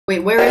Wait,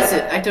 where is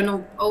it? I don't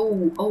know.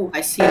 Oh, I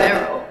see an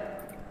arrow.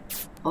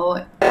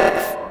 Oh,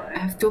 I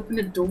have to open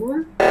the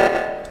door?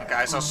 Okay,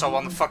 I saw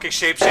someone fucking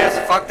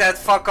shapeshift. Fuck that,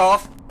 fuck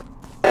off.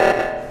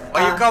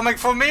 Are you coming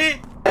for me?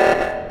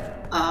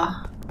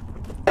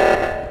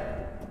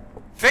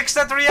 Fix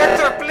that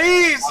reactor,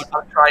 please!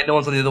 I'm trying, no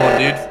one's on the other one,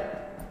 dude.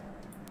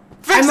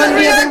 Fix I'm that on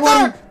the reactor! other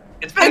one!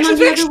 It's I'm on the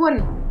fixed! other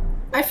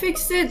one! I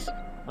fixed it!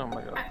 Oh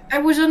my god. I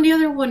was on the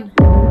other one.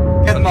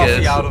 Get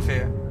Muffy out of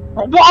here.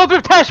 What? I'll do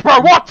Tesh,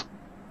 bro, what?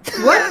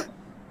 What?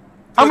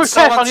 I'm with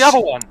Tesh on the other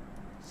one.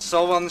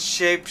 Someone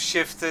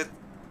shapeshifted.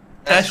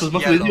 Tesh, was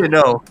Muffy with you or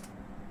no?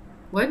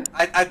 What?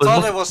 I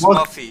thought it was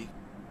Muffy.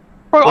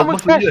 Bro, I'm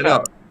with Tesh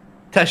now.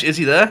 Tesh, is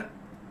he there?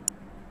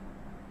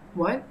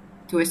 What?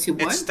 Do I see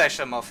what? It's Tesh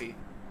and Muffy.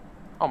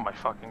 Oh my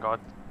fucking god.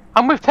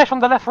 I'm with Tesh on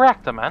the left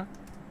reactor, man.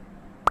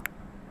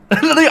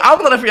 I'm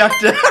on the left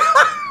reactor.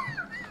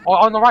 Or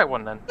on the right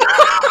one, then.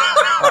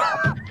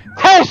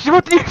 Tesh,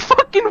 what you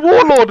fucking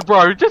warlord,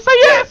 bro? Just say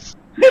yes!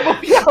 Get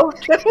Muffy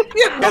out! Get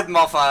Muffy out! Get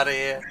Muff out of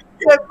here.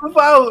 Get Muffy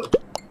out!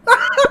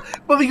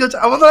 Muffy goes,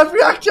 I'm on the left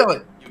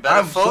reactor! You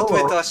better vote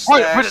with us, Bro,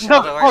 Tesh, no,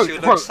 otherwise you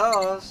bro. look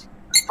sus.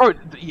 Bro,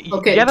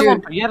 Okay, yellow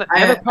dude, one, yellow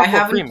I purple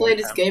haven't green played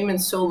one, this game in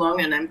so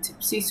long and I'm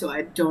tipsy, so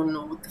I don't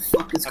know what the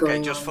fuck is going on.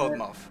 Okay, just vote there.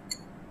 Muff.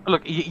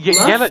 Look,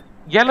 Muff?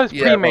 yellow's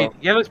Yeah, pre-made. well.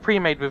 Yellow's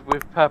pre-made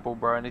with purple,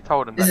 bro, and he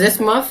told him. Is this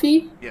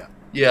Muffy? Yeah.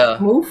 Yeah.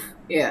 Moof?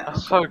 Yeah.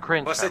 That's so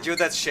cringe. Was man. it you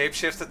that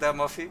shapeshifted there,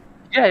 Muffy?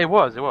 Yeah, it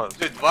was.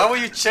 Dude, why were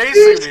you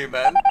chasing me,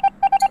 man?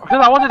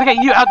 Because I wanted to get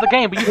you out the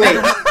game, but you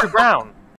went to Brown.